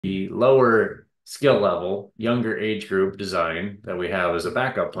the lower skill level, younger age group design that we have as a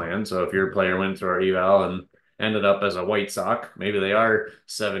backup plan. So if your player went through our eval and ended up as a white sock, maybe they are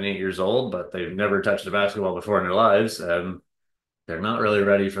 7, 8 years old, but they've never touched a basketball before in their lives. They're not really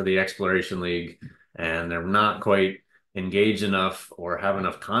ready for the Exploration League, and they're not quite engaged enough or have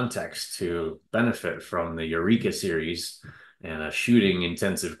enough context to benefit from the Eureka series and a shooting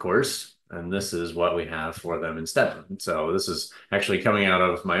intensive course. And this is what we have for them instead. So this is actually coming out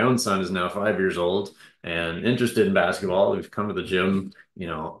of my own son is now 5 years old and interested in basketball. We've come to the gym,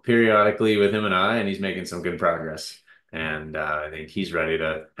 periodically with him and he's making some good progress. And I think he's ready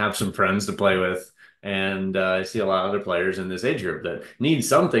to have some friends to play with, and I see a lot of other players in this age group that need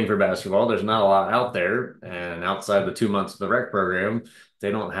something for basketball. There's not a lot out there. And outside the 2 months of the rec program,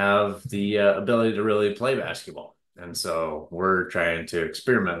 they don't have the ability to really play basketball. And so we're trying to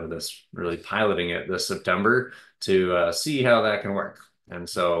experiment with this, really piloting it this September to see how that can work. And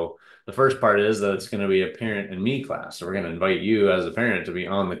so the first part is that it's going to be a parent and me class. So we're going to invite you as a parent to be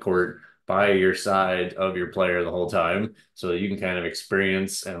on the court by your side of your player the whole time so that you can kind of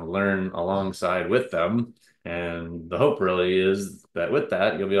experience and learn alongside with them. And the hope really is that with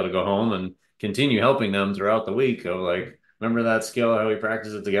that, you'll be able to go home and continue helping them throughout the week of like, remember that skill, how we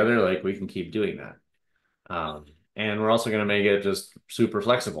practice it together? Like we can keep doing that. Um, and we're also going to make it just super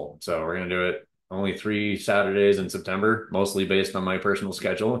flexible. So we're going to do it only 3 Saturdays in September, mostly based on my personal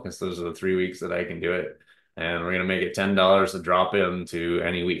schedule, because those are the 3 weeks that I can do it. And we're going to make it $10 to drop into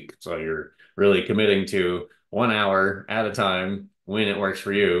any week. So you're really committing to 1 hour at a time when it works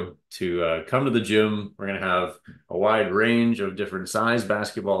for you to come to the gym. We're going to have a wide range of different size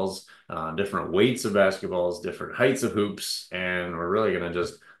basketballs, different weights of basketballs, different heights of hoops. And we're really going to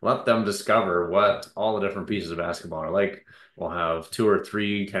just let them discover what all the different pieces of basketball are like. We'll have 2 or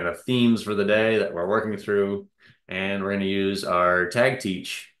 3 kind of themes for the day that we're working through, and we're going to use our tag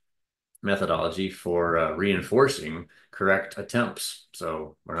teach methodology for reinforcing correct attempts.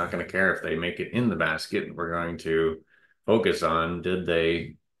 So we're not going to care if they make it in the basket. We're going to focus on, did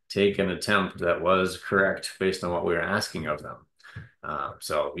they take an attempt that was correct based on what we were asking of them?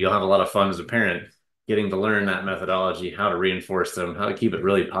 So you'll have a lot of fun as a parent getting to learn that methodology, how to reinforce them, how to keep it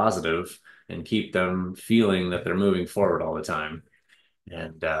really positive and keep them feeling that they're moving forward all the time,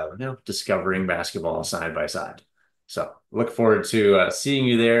 and discovering basketball side by side. So look forward to seeing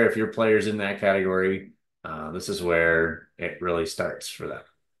you there. If your player's in that category, this is where it really starts for them.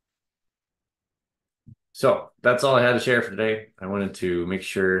 So that's all I had to share for today. I wanted to make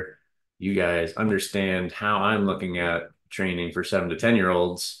sure you guys understand how I'm looking at training for 7 to 10 year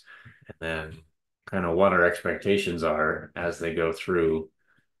olds, and then kind of what our expectations are as they go through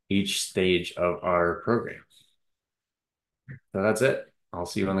each stage of our program. So that's it. I'll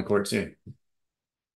see you on the court soon.